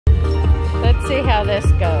see how this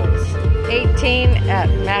goes. 18 at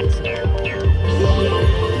maximum.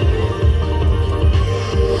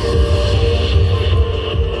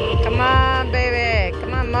 Come on, baby.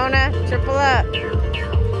 Come on, Mona. Triple up.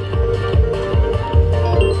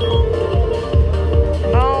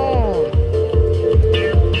 Oh.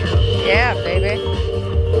 Yeah, baby.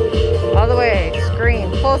 All the way. Screen.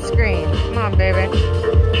 Full screen. Come on, baby.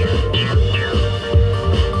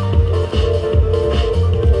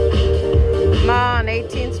 Come on,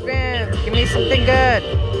 18 spins. Give me something good.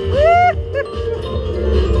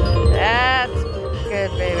 That's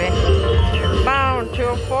good, baby. Come on,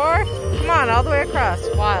 204. Come on, all the way across.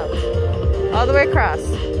 Wild. All the way across.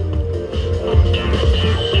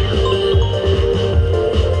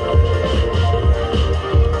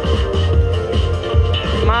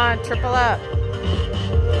 Come on, triple up.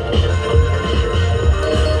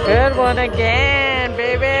 Good one again,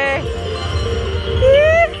 baby.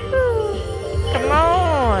 Come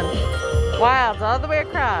on. Wilds all the way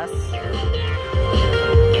across.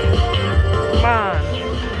 Come on.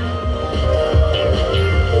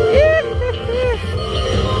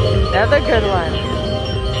 Another good one.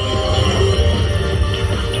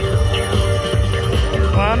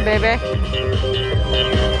 Come on, baby.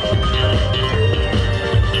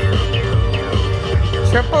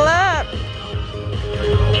 Triple up.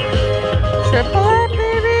 Triple up,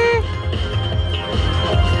 baby.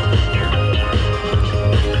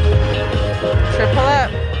 Triple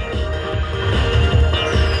up.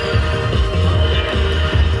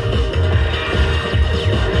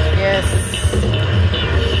 Yes.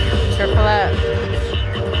 Triple up.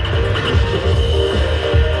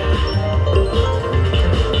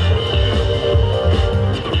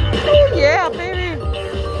 Oh yeah, baby.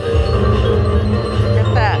 Look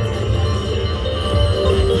at that.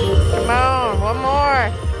 Come on, one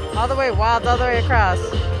more. All the way, wild, all the way across.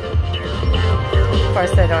 Of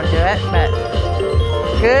course they don't do it, but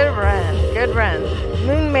good run, good run.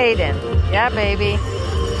 Moon Maiden. Yeah, baby.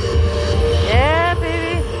 Yeah,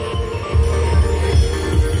 baby.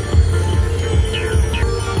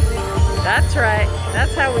 That's right.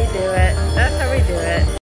 That's how we do it. That's how we do it.